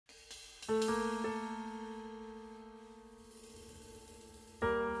Hello,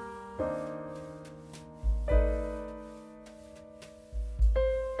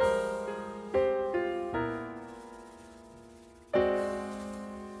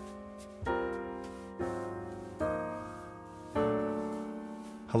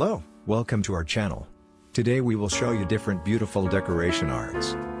 welcome to our channel. Today we will show you different beautiful decoration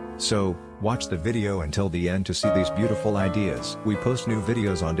arts. So, watch the video until the end to see these beautiful ideas. We post new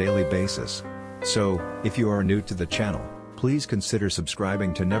videos on daily basis. So, if you are new to the channel, please consider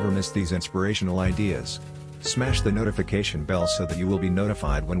subscribing to never miss these inspirational ideas. Smash the notification bell so that you will be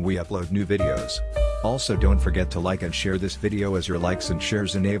notified when we upload new videos. Also don't forget to like and share this video as your likes and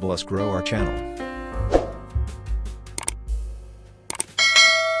shares enable us grow our channel.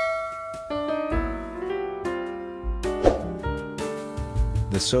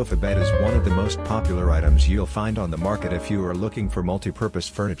 The sofa bed is one of the most popular items you'll find on the market if you are looking for multi-purpose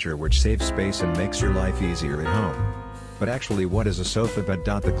furniture which saves space and makes your life easier at home. But actually, what is a sofa bed?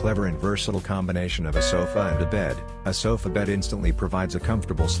 The clever and versatile combination of a sofa and a bed. A sofa bed instantly provides a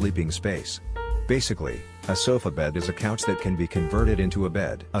comfortable sleeping space. Basically, a sofa bed is a couch that can be converted into a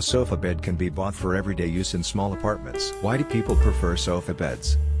bed. A sofa bed can be bought for everyday use in small apartments. Why do people prefer sofa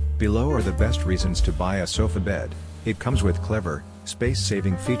beds? Below are the best reasons to buy a sofa bed. It comes with clever,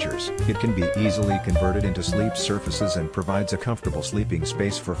 space-saving features. It can be easily converted into sleep surfaces and provides a comfortable sleeping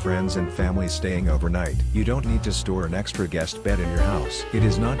space for friends and family staying overnight. You don't need to store an extra guest bed in your house. It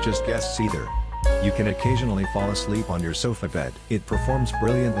is not just guests either. You can occasionally fall asleep on your sofa bed. It performs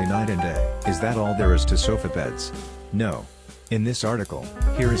brilliantly night and day. Is that all there is to sofa beds? No. In this article,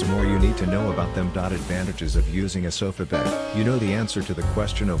 here is more you need to know about them. Advantages of using a sofa bed. You know the answer to the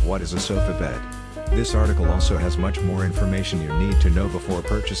question of what is a sofa bed. This article also has much more information you need to know before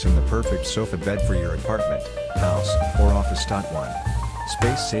purchasing the perfect sofa bed for your apartment, house, or office. 1.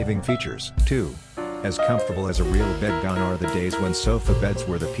 Space-saving features. 2. As comfortable as a real bed. Gone are the days when sofa beds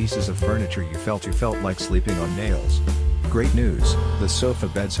were the pieces of furniture you felt like sleeping on nails. Great news, the sofa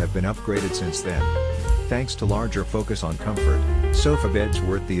beds have been upgraded since then. Thanks to larger focus on comfort, sofa beds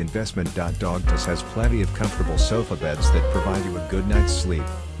worth the investment. Dogtus has plenty of comfortable sofa beds that provide you a good night's sleep.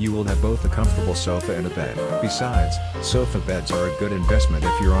 You will have both a comfortable sofa and a bed. Besides, sofa beds are a good investment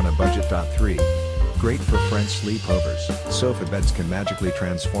if you're on a budget. 3. Great for friends sleepovers. Sofa beds can magically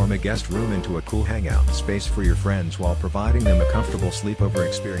transform a guest room into a cool hangout space for your friends while providing them a comfortable sleepover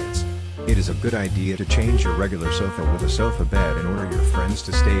experience. It is a good idea to change your regular sofa with a sofa bed and order your friends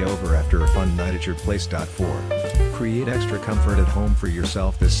to stay over after a fun night at your place. 4. Create extra comfort at home for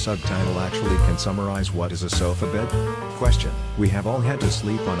yourself. This subtitle actually can summarize what is a sofa bed. Question: we have all had to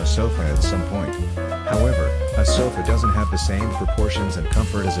sleep on a sofa at some point. However, a sofa doesn't have the same proportions and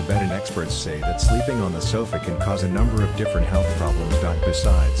comfort as a bed, and experts say that sleeping on the sofa can cause a number of different health problems.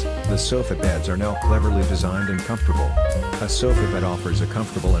 Besides, the sofa beds are now cleverly designed and comfortable. A sofa bed offers a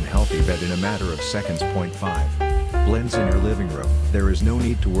comfortable and healthy bed in a matter of seconds. 5. Blends in your living room. There is no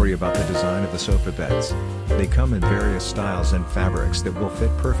need to worry about the design of the sofa beds. They come in various styles and fabrics that will fit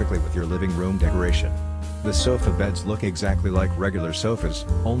perfectly with your living room decoration. The sofa beds look exactly like regular sofas,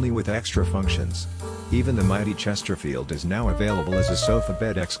 only with extra functions. Even the mighty Chesterfield is now available as a sofa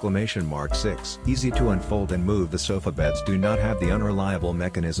bed! 6. Easy to unfold and move. The sofa beds do not have the unreliable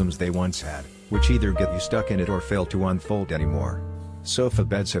mechanisms they once had, which either get you stuck in it or fail to unfold anymore. Sofa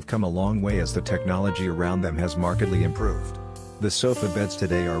beds have come a long way as the technology around them has markedly improved. The sofa beds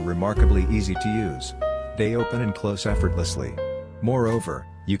today are remarkably easy to use. They open and close effortlessly. Moreover,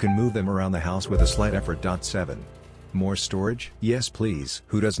 you can move them around the house with a slight effort. 7. More storage? Yes please.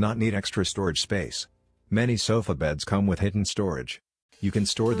 Who does not need extra storage space? Many sofa beds come with hidden storage. You can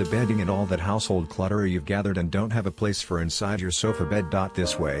store the bedding and all that household clutter you've gathered and don't have a place for inside your sofa bed.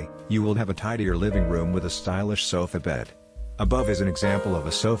 This way, you will have a tidier living room with a stylish sofa bed. Above is an example of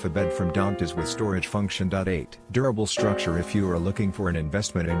a sofa bed from Dogtus with storage function. 8. Durable structure. If you are looking for an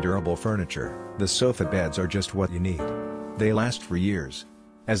investment in durable furniture, the sofa beds are just what you need. They last for years.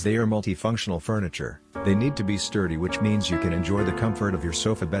 As they are multifunctional furniture, they need to be sturdy, which means you can enjoy the comfort of your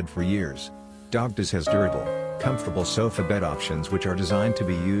sofa bed for years. Dogtus has durable, comfortable sofa bed options which are designed to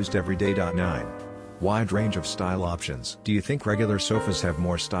be used every day. 9. Wide range of style options. Do you think regular sofas have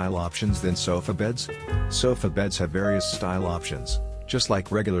more style options than sofa beds? Sofa beds have various style options, just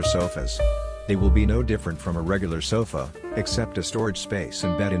like regular sofas. They will be no different from a regular sofa, except a storage space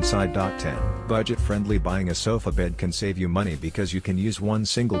and bed inside. 10. Budget-friendly. Buying a sofa bed can save you money because you can use one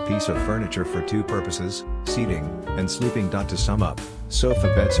single piece of furniture for two purposes, seating and sleeping. To sum up, sofa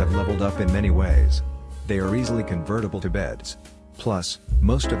beds have leveled up in many ways. They are easily convertible to beds. Plus,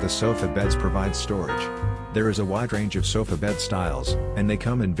 most of the sofa beds provide storage. There is a wide range of sofa bed styles, and they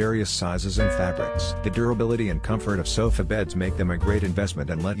come in various sizes and fabrics. The durability and comfort of sofa beds make them a great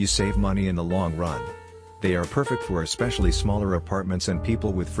investment and let you save money in the long run. They are perfect for especially smaller apartments and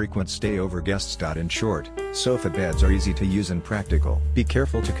people with frequent stay-over guests. In short, sofa beds are easy to use and practical. Be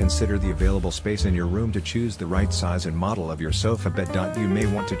careful to consider the available space in your room to choose the right size and model of your sofa bed. You may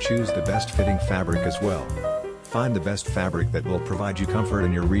want to choose the best fitting fabric as well. Find the best fabric that will provide you comfort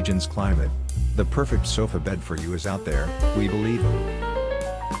in your region's climate. The perfect sofa bed for you is out there, we believe.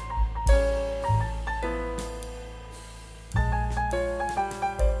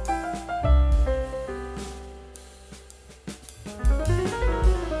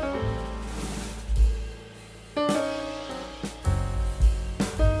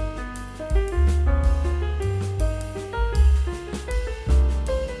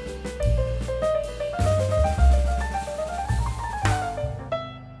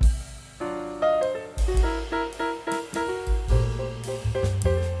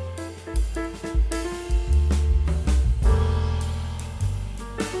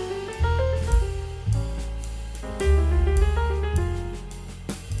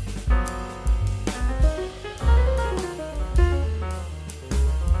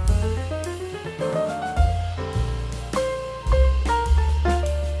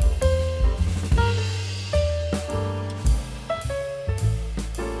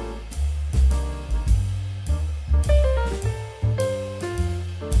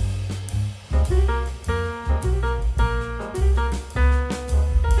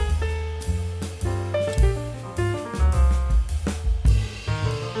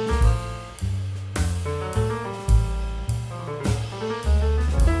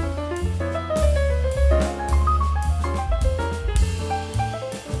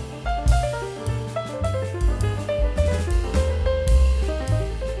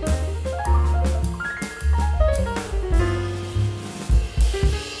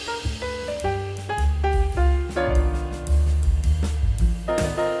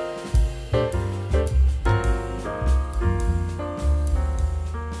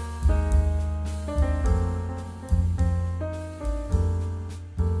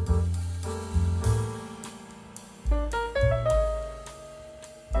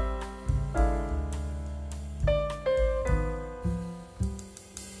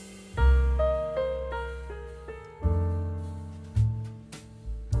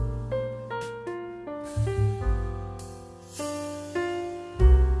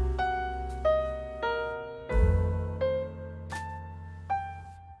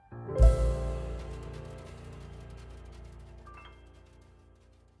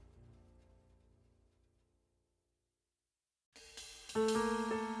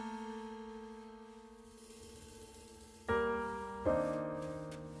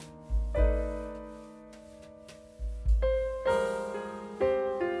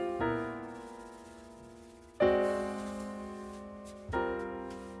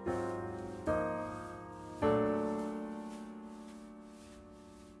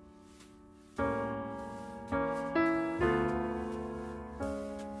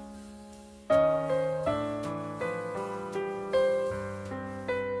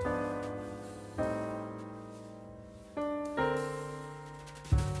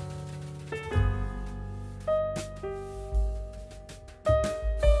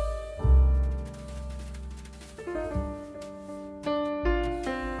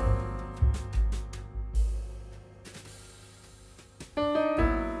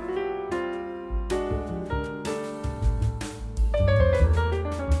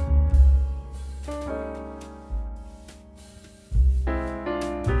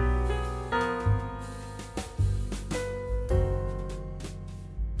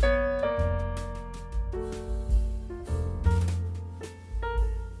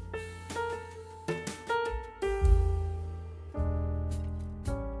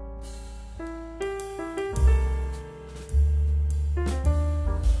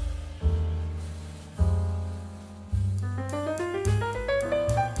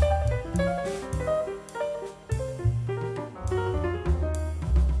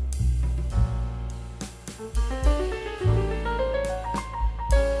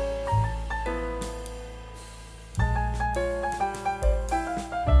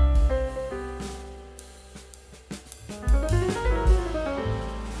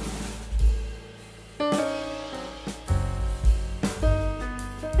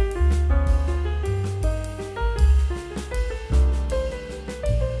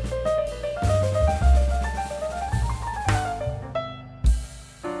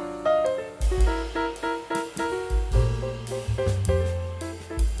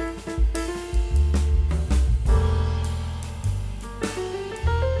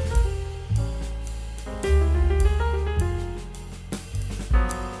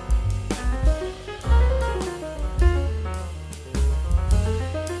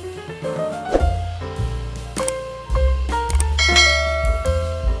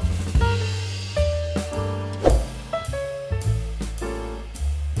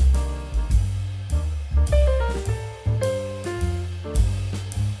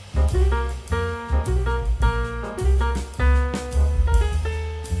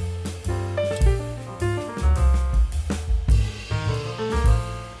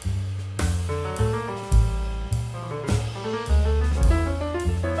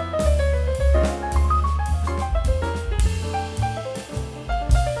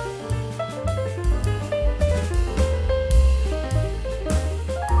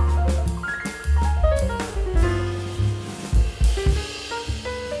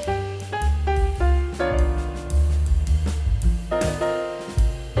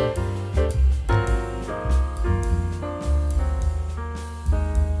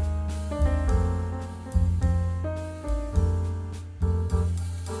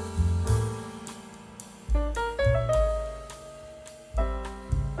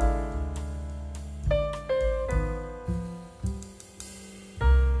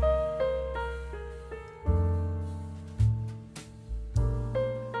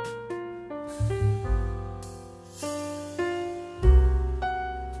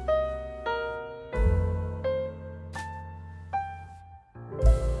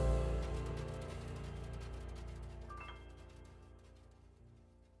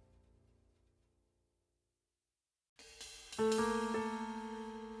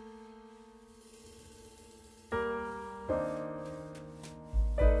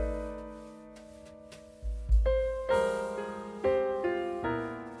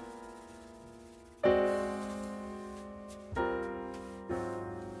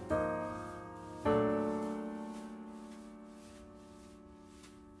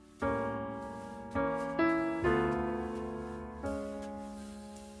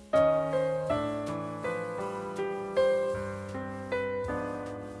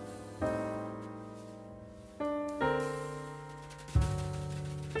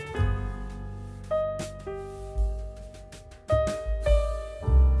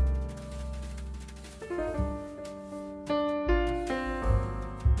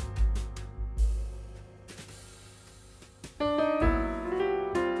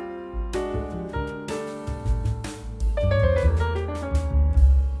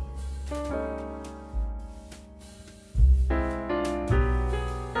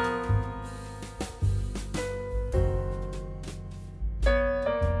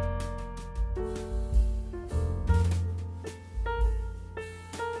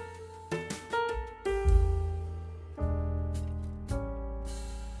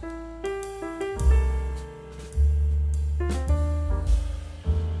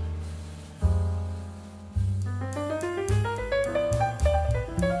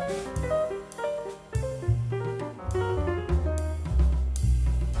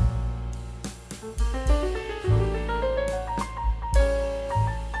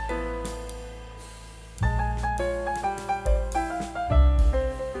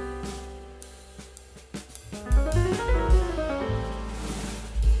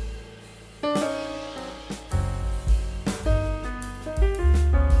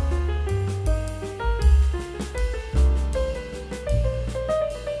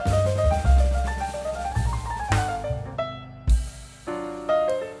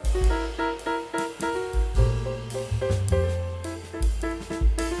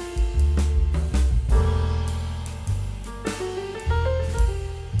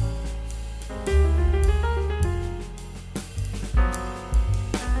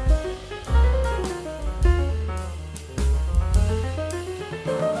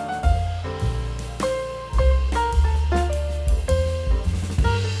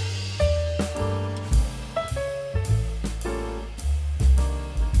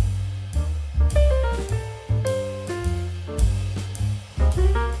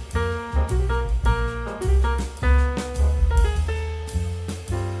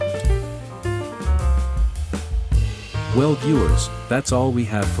 Well viewers, that's all we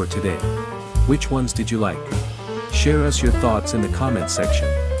have for today. Which ones did you like? Share us your thoughts in the comment section.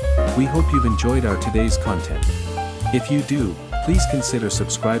 We hope you've enjoyed our today's content. If you do, please consider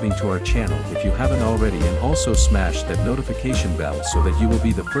subscribing to our channel if you haven't already, and also smash that notification bell so that you will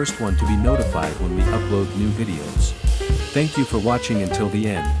be the first one to be notified when we upload new videos. Thank you for watching until the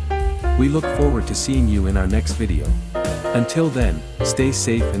end. We look forward to seeing you in our next video. Until then, stay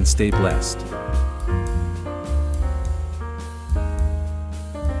safe and stay blessed.